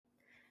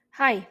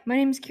Hi, my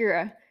name is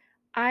Kira.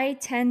 I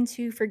tend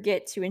to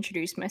forget to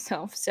introduce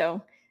myself,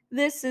 so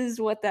this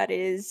is what that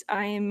is.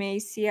 I am a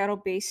Seattle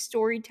based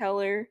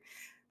storyteller,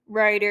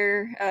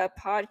 writer,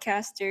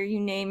 podcaster, you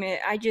name it.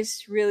 I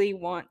just really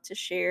want to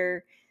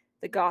share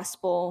the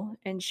gospel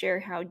and share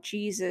how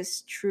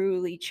Jesus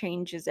truly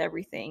changes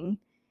everything.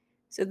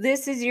 So,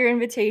 this is your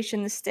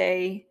invitation to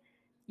stay.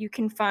 You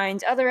can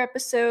find other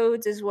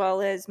episodes as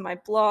well as my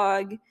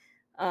blog,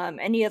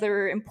 any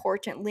other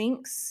important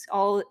links,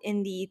 all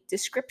in the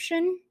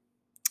description.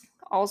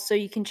 Also,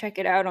 you can check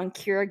it out on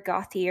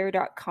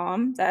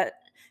kiragothier.com. That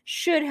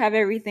should have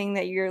everything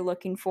that you're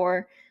looking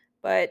for,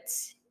 but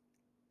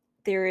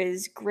there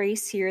is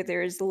grace here,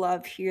 there is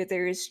love here,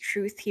 there is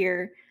truth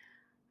here.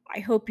 I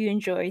hope you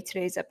enjoy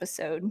today's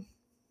episode.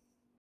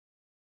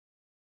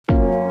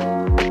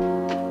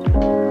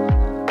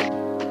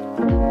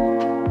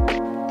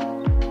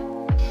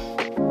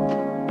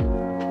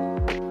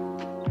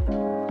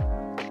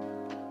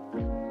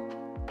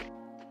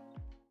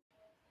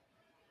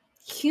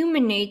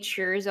 Human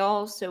nature is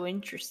also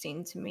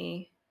interesting to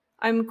me.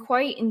 I'm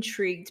quite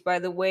intrigued by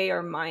the way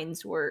our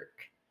minds work,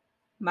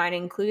 mine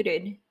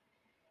included.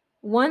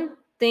 One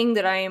thing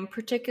that I am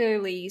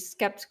particularly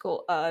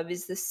skeptical of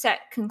is the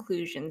set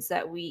conclusions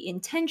that we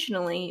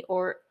intentionally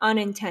or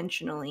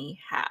unintentionally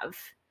have.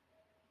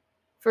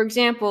 For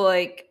example,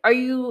 like are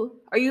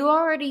you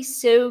already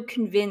so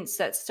convinced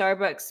that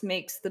Starbucks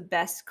makes the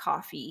best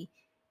coffee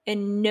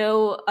and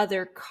no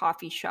other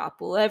coffee shop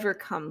will ever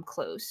come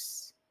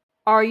close?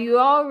 Are you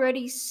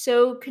already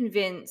so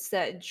convinced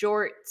that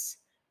jorts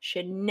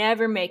should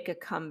never make a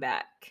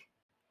comeback?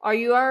 Are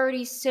you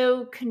already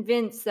so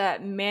convinced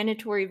that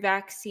mandatory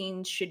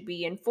vaccines should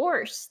be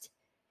enforced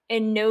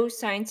and no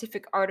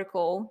scientific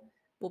article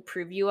will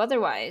prove you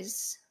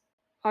otherwise?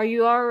 Are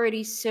you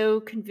already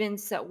so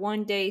convinced that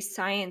one day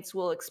science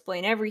will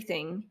explain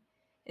everything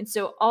and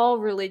so all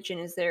religion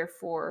is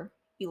therefore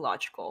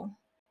illogical?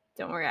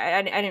 Don't worry,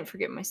 I didn't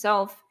forget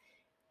myself.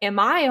 Am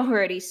I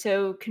already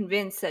so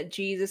convinced that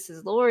Jesus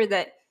is Lord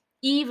that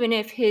even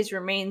if his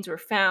remains were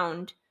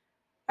found,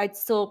 I'd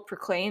still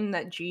proclaim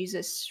that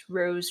Jesus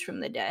rose from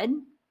the dead?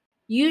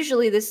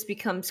 Usually, this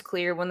becomes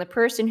clear when the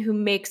person who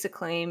makes a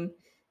claim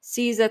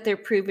sees that they're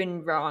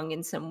proven wrong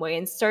in some way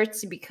and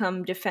starts to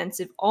become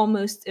defensive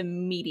almost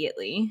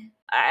immediately.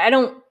 I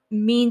don't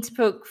mean to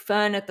poke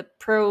fun at the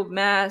pro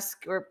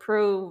mask or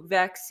pro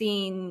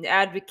vaccine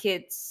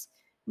advocates,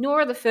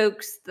 nor the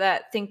folks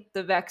that think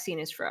the vaccine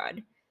is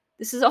fraud.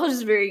 This is all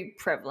just very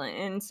prevalent,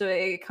 and so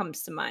it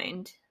comes to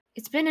mind.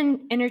 It's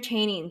been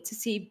entertaining to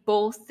see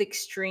both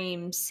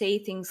extremes say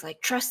things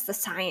like, trust the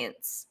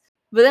science.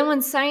 But then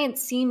when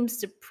science seems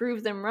to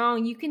prove them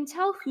wrong, you can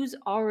tell who's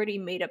already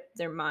made up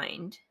their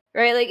mind,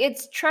 right? Like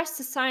it's trust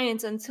the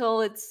science until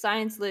it's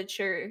science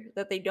literature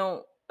that they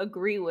don't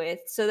agree with.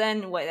 So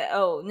then what?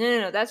 Oh,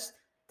 no, that's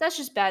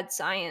just bad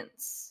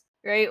science,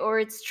 right? Or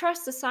it's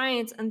trust the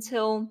science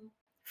until,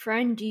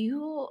 friend, do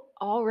you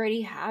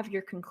already have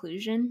your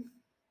conclusion?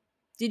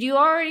 Did you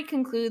already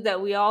conclude that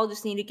we all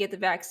just need to get the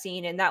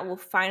vaccine and that will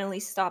finally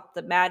stop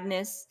the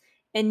madness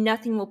and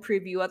nothing will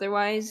prove you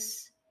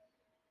otherwise?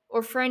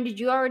 Or, friend, did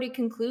you already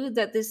conclude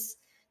that this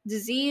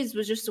disease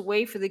was just a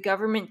way for the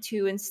government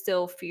to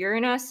instill fear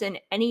in us and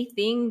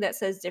anything that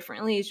says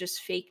differently is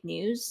just fake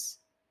news?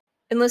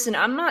 And listen,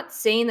 I'm not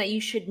saying that you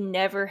should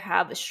never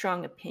have a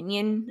strong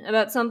opinion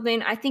about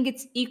something. I think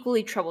it's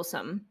equally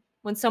troublesome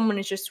when someone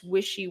is just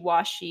wishy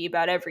washy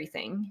about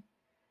everything.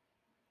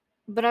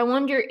 But I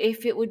wonder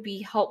if it would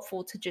be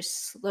helpful to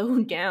just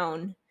slow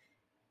down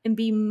and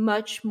be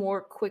much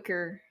more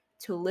quicker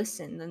to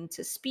listen than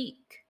to speak.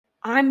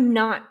 I'm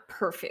not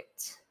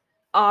perfect,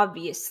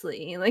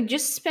 obviously. Like,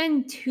 just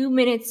spend 2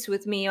 minutes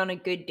with me on a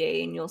good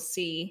day and you'll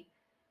see.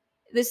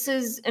 This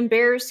is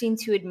embarrassing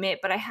to admit,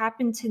 but I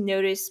happen to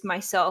notice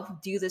myself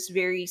do this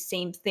very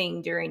same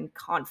thing during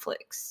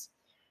conflicts.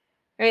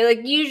 Right?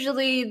 Like,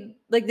 usually,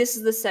 like, this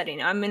is the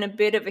setting. I'm in a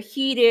bit of a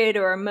heated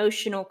or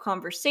emotional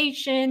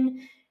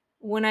conversation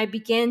when I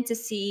begin to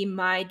see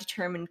my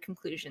determined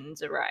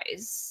conclusions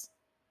arise.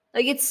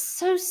 Like, it's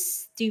so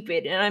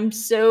stupid, and I'm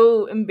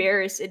so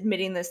embarrassed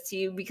admitting this to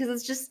you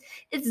because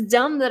it's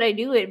dumb that I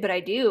do it, but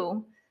I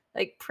do.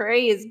 Like,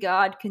 pray as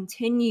God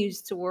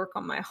continues to work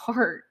on my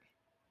heart.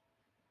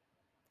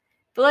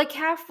 But, like,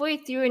 halfway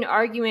through an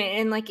argument,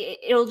 and, like,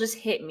 it'll just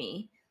hit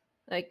me.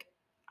 Like,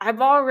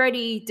 I've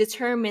already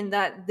determined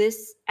that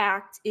this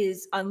act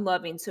is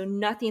unloving, so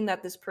nothing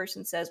that this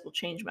person says will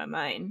change my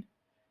mind.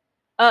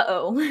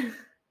 Uh-oh.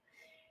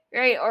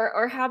 Right?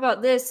 Or how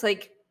about this?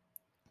 Like,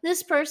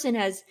 this person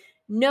has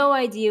no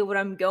idea what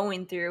I'm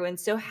going through, and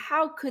so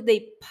how could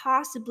they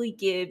possibly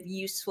give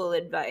useful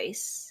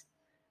advice?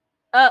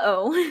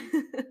 Uh-oh.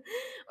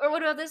 Or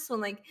what about this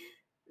one? Like,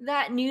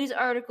 that news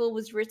article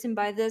was written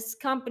by this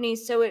company,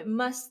 so it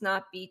must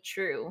not be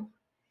true.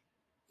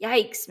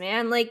 Yikes,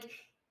 man. Like,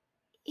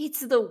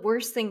 it's the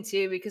worst thing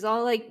too, because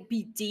I'll like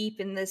be deep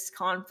in this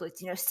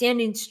conflict,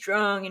 standing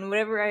strong and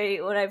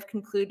what I've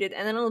concluded,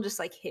 and then it'll just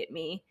like hit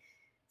me.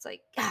 It's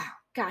like,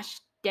 gosh,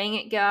 dang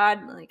it, God.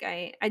 Like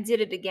I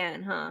did it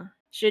again, huh?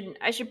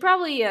 I should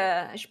probably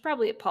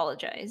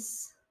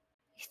apologize.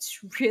 It's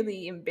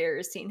really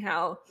embarrassing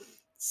how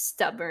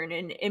stubborn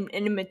and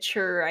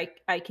immature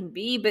I can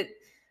be, but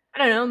I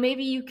don't know,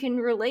 maybe you can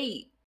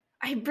relate.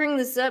 I bring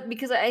this up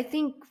because I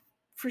think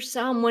for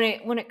some, when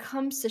it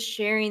comes to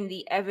sharing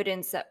the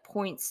evidence that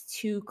points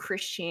to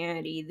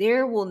Christianity,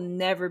 there will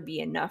never be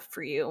enough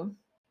for you.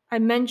 I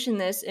mentioned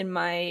this in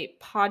my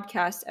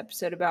podcast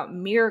episode about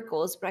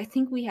miracles, but I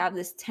think we have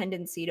this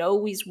tendency to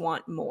always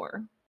want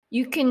more.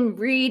 You can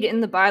read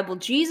in the Bible,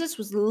 Jesus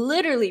was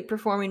literally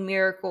performing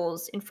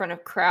miracles in front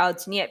of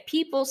crowds, and yet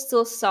people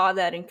still saw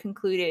that and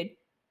concluded,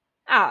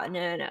 "Ah,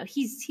 no,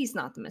 he's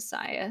not the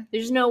Messiah.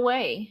 There's no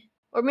way."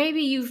 Or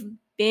maybe you've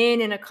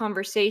been in a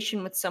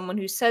conversation with someone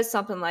who says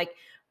something like,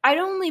 "I'd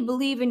only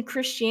believe in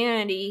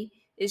Christianity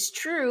is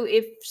true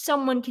if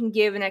someone can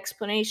give an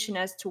explanation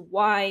as to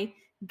why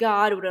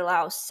God would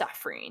allow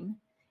suffering."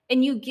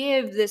 And you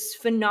give this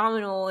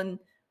phenomenal and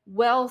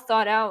well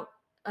thought out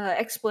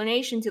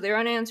explanation to their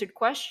unanswered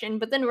question,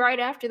 but then right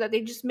after that, they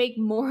just make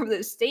more of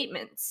those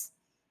statements.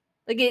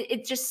 Like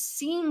it just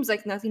seems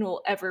like nothing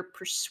will ever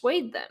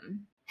persuade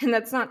them. And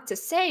that's not to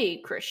say,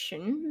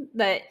 Christian,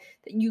 that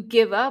you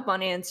give up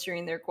on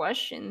answering their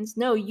questions.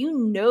 No, you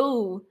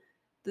know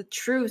the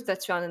truth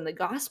that's found in the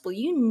gospel.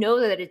 You know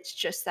that it's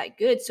just that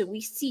good. So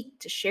we seek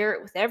to share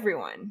it with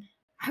everyone.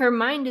 I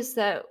remind us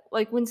that,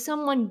 like, when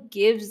someone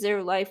gives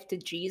their life to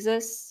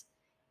Jesus,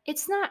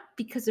 it's not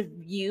because of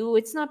you,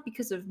 it's not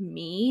because of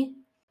me.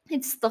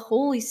 It's the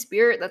Holy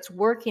Spirit that's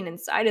working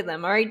inside of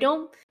them. All right,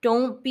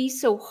 don't be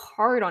so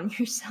hard on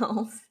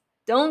yourself.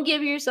 Don't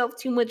give yourself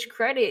too much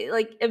credit.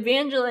 Like,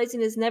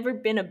 evangelizing has never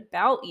been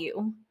about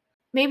you.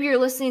 Maybe you're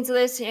listening to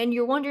this and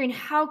you're wondering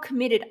how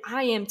committed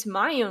I am to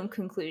my own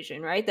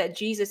conclusion, right? That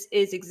Jesus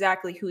is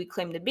exactly who he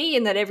claimed to be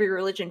and that every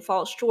religion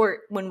falls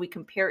short when we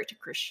compare it to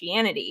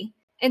Christianity.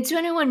 And to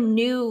anyone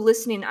new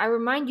listening, I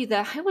remind you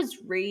that I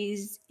was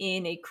raised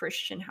in a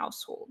Christian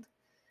household.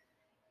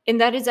 And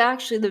that is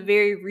actually the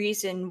very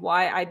reason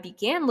why I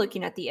began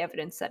looking at the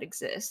evidence that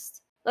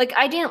exists. Like,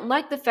 I didn't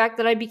like the fact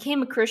that I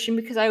became a Christian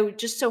because I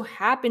just so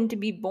happened to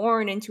be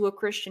born into a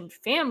Christian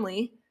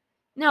family.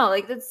 No,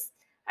 like,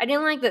 I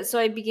didn't like that. So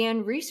I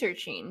began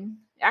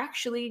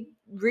actually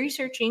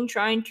researching,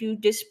 trying to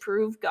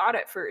disprove God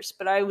at first.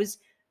 But I was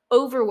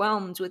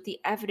overwhelmed with the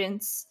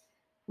evidence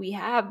we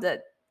have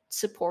that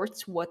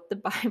supports what the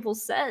Bible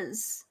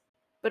says.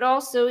 But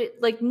also,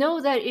 like,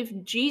 know that if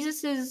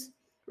Jesus's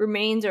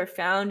remains are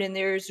found and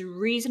there's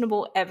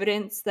reasonable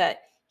evidence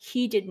that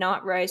he did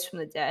not rise from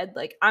the dead,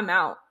 like, I'm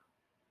out.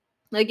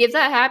 Like, if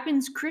that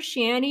happens,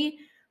 Christianity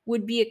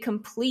would be a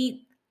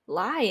complete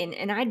lie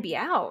and I'd be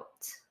out.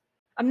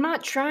 I'm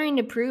not trying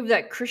to prove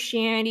that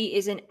Christianity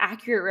is an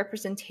accurate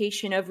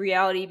representation of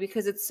reality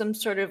because it's some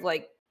sort of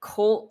like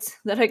cult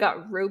that I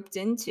got roped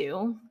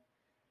into.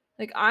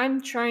 Like,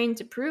 I'm trying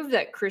to prove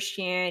that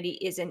Christianity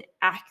is an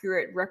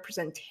accurate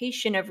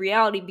representation of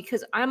reality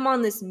because I'm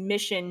on this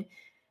mission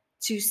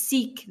to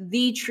seek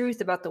the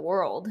truth about the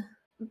world.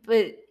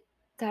 But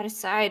that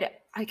aside,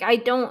 like, I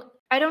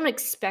don't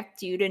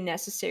expect you to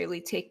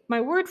necessarily take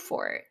my word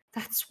for it.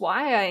 That's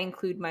why I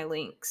include my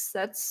links.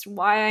 That's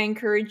why I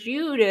encourage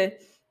you to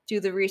do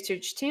the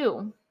research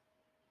too.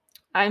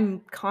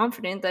 I'm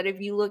confident that if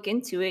you look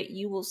into it,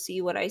 you will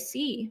see what I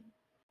see.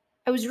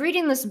 I was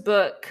reading this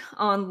book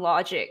on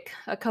logic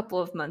a couple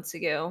of months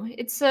ago.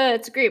 It's a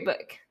great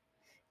book.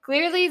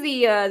 Clearly,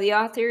 the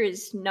author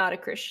is not a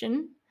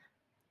Christian,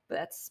 but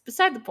that's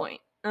beside the point.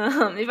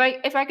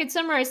 If I could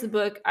summarize the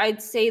book,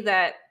 I'd say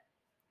that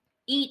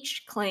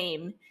each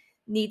claim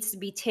needs to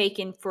be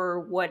taken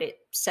for what it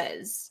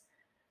says,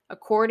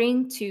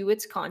 according to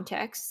its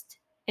context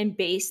and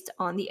based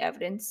on the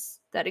evidence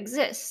that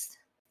exists.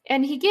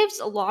 And he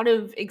gives a lot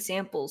of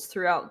examples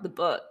throughout the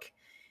book,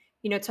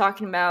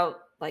 talking about,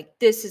 like,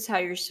 this is how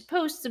you're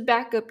supposed to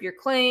back up your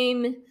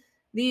claim.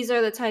 These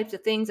are the types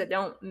of things that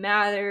don't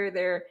matter.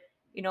 They're,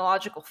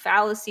 logical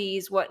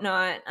fallacies,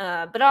 whatnot.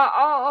 But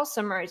I'll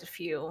summarize a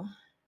few.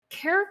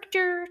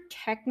 Character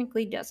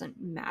technically doesn't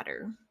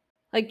matter.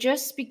 Like,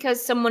 just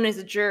because someone is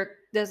a jerk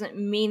doesn't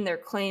mean their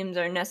claims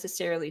are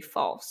necessarily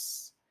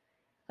false.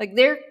 Like,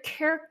 their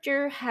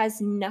character has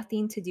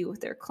nothing to do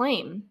with their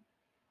claim.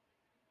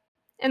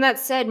 And that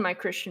said, my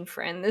Christian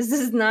friend, this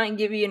does not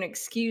give you an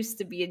excuse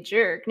to be a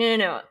jerk.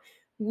 No.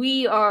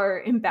 We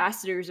are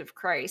ambassadors of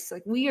Christ.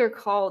 Like, we are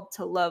called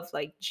to love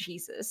like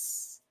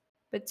Jesus.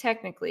 But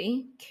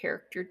technically,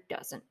 character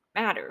doesn't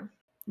matter.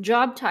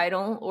 Job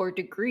title or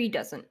degree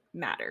doesn't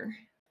matter.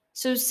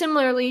 So,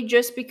 similarly,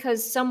 just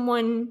because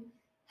someone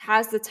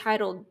has the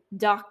title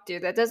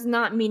doctor, that does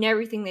not mean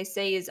everything they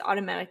say is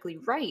automatically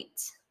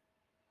right,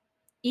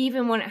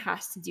 even when it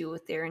has to do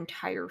with their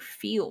entire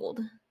field.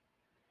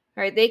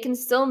 Right? They can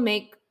still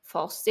make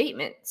false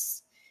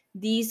statements.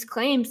 These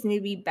claims need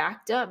to be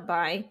backed up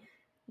by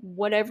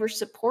whatever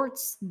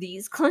supports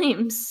these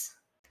claims.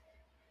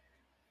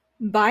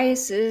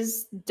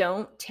 Biases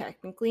don't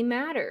technically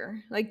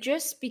matter. Like,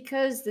 just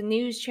because the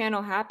news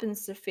channel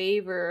happens to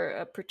favor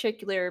a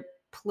particular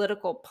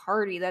political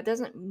party, that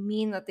doesn't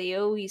mean that they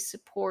always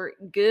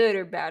support good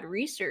or bad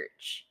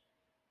research.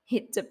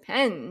 It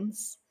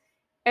depends.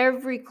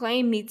 Every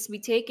claim needs to be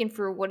taken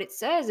for what it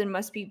says and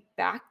must be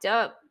backed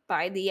up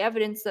by the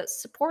evidence that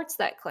supports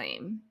that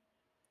claim.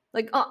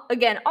 Like,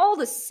 again, all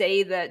to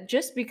say that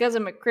just because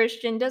I'm a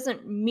Christian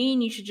doesn't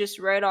mean you should just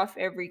write off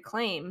every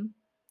claim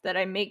that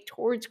I make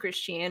towards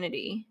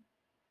Christianity.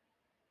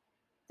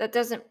 That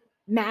doesn't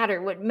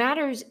matter. What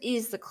matters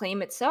is the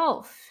claim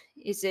itself.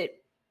 Is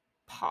it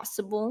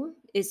possible?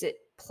 Is it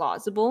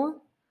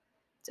plausible?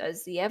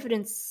 Does the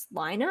evidence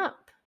line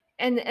up?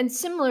 And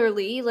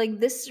similarly, like,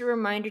 this is a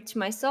reminder to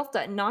myself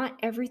that not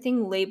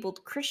everything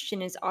labeled Christian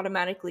is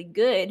automatically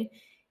good,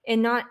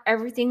 and not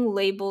everything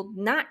labeled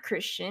not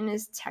Christian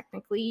is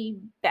technically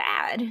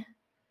bad.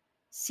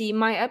 See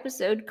my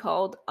episode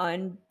called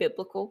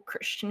Unbiblical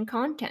Christian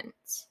Content.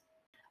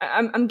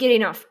 I'm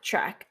getting off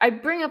track. I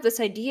bring up this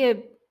idea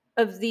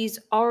of these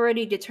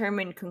already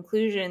determined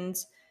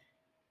conclusions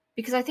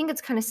because I think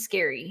it's kind of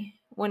scary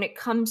when it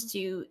comes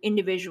to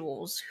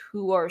individuals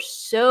who are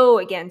so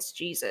against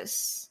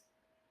Jesus,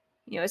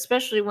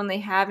 especially when they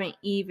haven't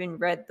even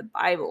read the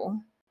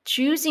Bible.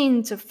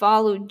 Choosing to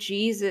follow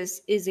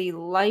Jesus is a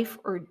life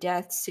or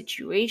death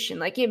situation.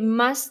 Like, it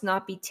must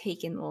not be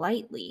taken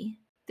lightly.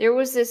 There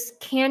was this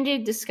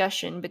candid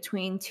discussion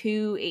between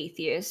two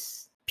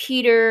atheists,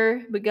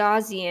 Peter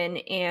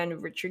Boghossian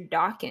and Richard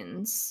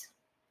Dawkins.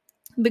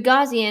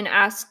 Boghossian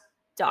asked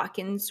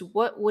Dawkins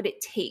what would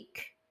it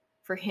take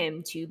for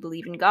him to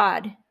believe in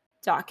God.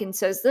 Dawkins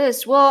says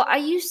this, "Well, I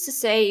used to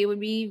say it would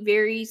be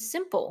very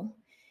simple.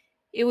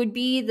 It would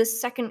be the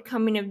second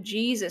coming of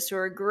Jesus,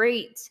 or a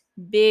great,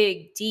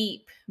 big,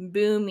 deep,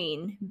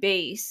 booming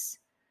bass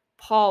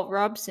Paul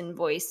Robeson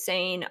voice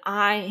saying,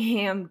 'I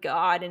am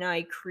God and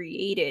I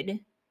created.'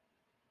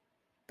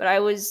 But I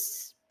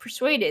was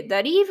persuaded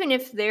that even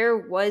if there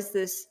was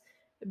this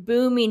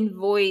booming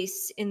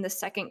voice in the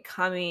second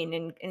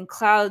coming and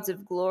clouds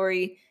of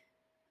glory,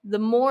 the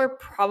more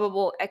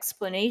probable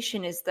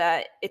explanation is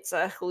that it's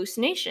a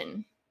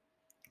hallucination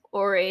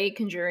or a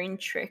conjuring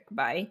trick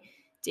by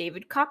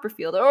David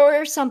Copperfield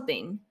or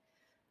something.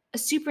 A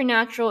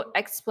supernatural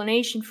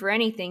explanation for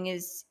anything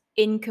is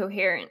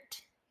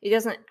incoherent. It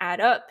doesn't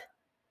add up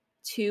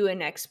to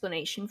an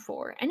explanation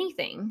for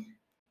anything."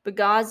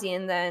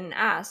 Boghossian then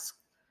asks,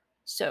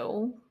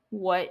 "So,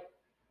 what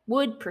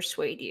would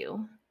persuade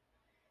you?"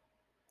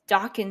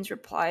 Dawkins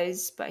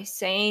replies by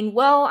saying,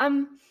 "Well,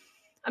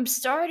 I'm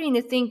starting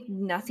to think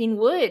nothing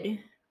would,"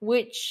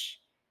 which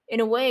in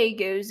a way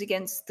goes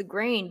against the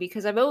grain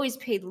because I've always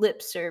paid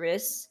lip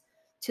service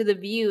to the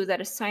view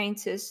that a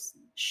scientist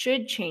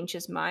should change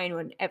his mind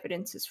when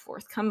evidence is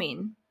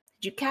forthcoming.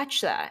 Did you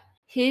catch that?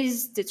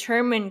 His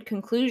determined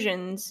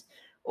conclusions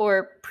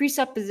or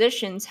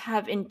presuppositions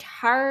have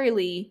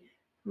entirely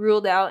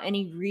ruled out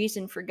any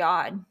reason for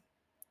God.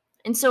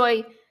 And so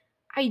I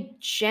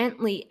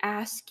gently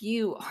ask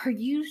you, are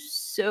you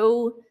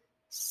so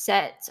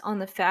set on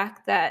the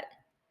fact that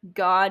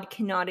God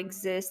cannot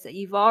exist that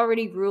you've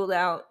already ruled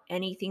out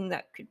anything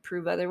that could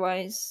prove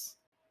otherwise?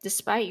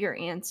 Despite your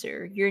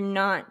answer, you're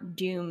not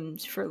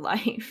doomed for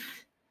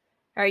life.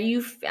 All right,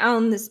 you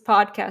found this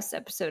podcast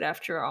episode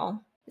after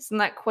all. Isn't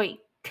that quite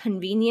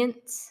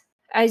convenient?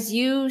 As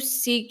you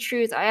seek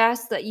truth, I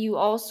ask that you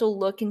also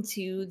look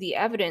into the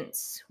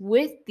evidence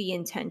with the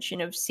intention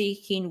of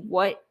seeking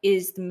what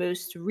is the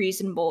most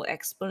reasonable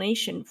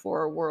explanation for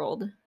our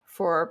world,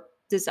 for our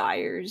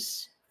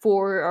desires,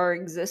 for our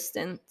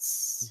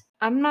existence.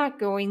 I'm not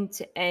going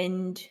to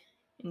end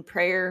in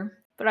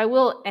prayer, but I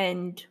will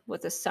end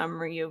with a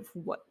summary of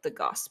what the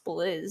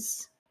gospel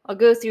is. I'll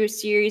go through a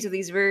series of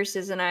these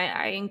verses and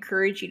I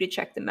encourage you to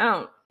check them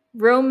out.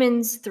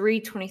 Romans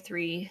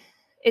 3:23.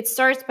 It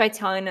starts by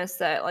telling us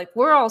that, like,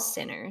 we're all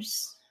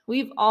sinners.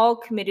 We've all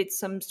committed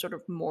some sort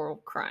of moral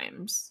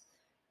crimes.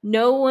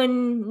 No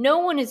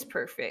one is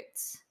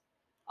perfect.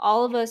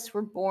 All of us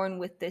were born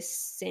with this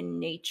sin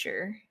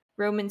nature.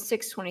 Romans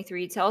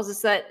 6:23 tells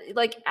us that,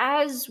 like,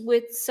 as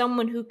with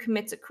someone who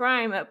commits a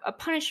crime, a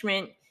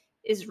punishment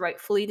is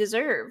rightfully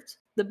deserved.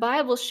 The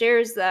Bible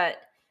shares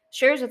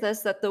with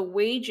us that the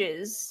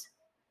wages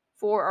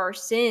for our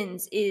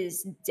sins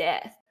is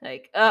death.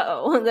 Like,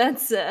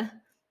 that's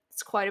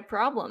quite a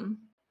problem.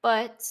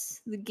 But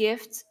the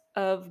gift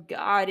of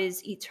God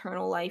is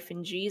eternal life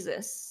in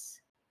Jesus.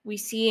 We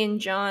see in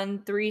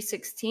John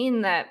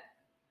 3:16 that,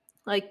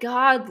 like,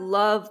 God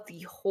loved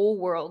the whole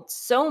world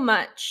so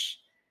much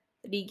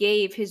that he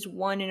gave his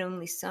one and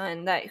only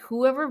son, that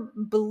whoever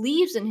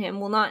believes in him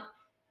will not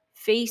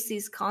face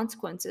these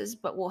consequences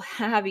but will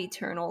have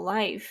eternal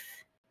life.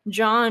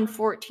 John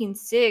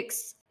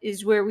 14:6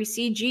 is where we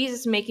see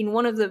Jesus making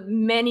one of the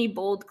many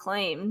bold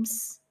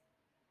claims.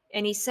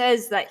 And he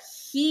says that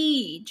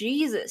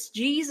Jesus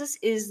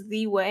is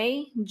the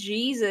way,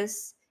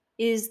 Jesus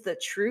is the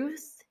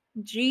truth,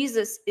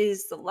 Jesus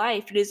is the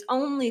life. It is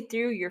only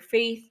through your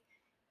faith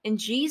in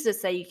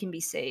Jesus that you can be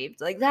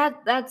saved. Like,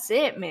 that's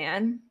it,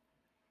 man.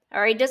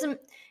 All right,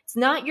 it's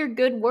not your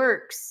good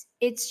works.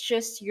 It's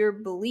just your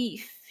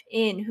belief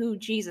in who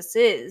Jesus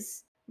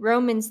is.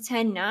 Romans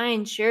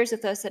 10:9 shares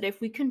with us that if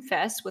we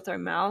confess with our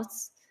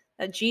mouths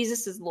that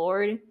Jesus is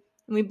Lord and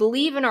we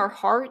believe in our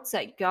hearts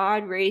that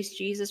God raised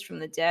Jesus from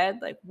the dead,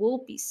 like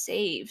we'll be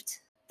saved.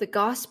 The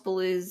gospel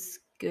is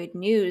good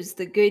news,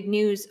 the good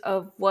news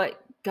of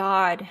what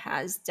God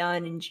has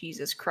done in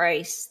Jesus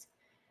Christ.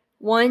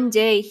 One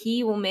day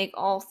he will make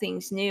all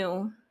things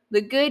new.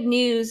 The good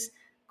news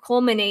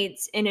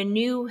culminates in a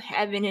new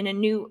heaven and a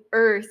new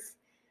earth,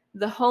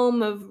 the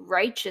home of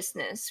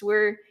righteousness,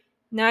 where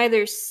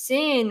neither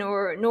sin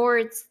or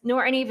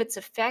nor any of its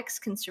effects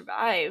can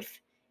survive,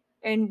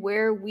 and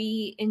where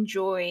we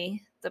enjoy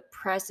the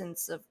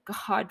presence of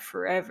God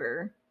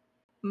forever.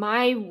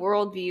 My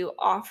worldview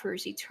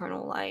offers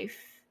eternal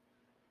life.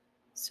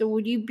 So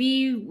would you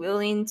be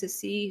willing to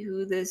see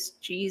who this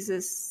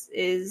Jesus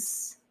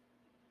is?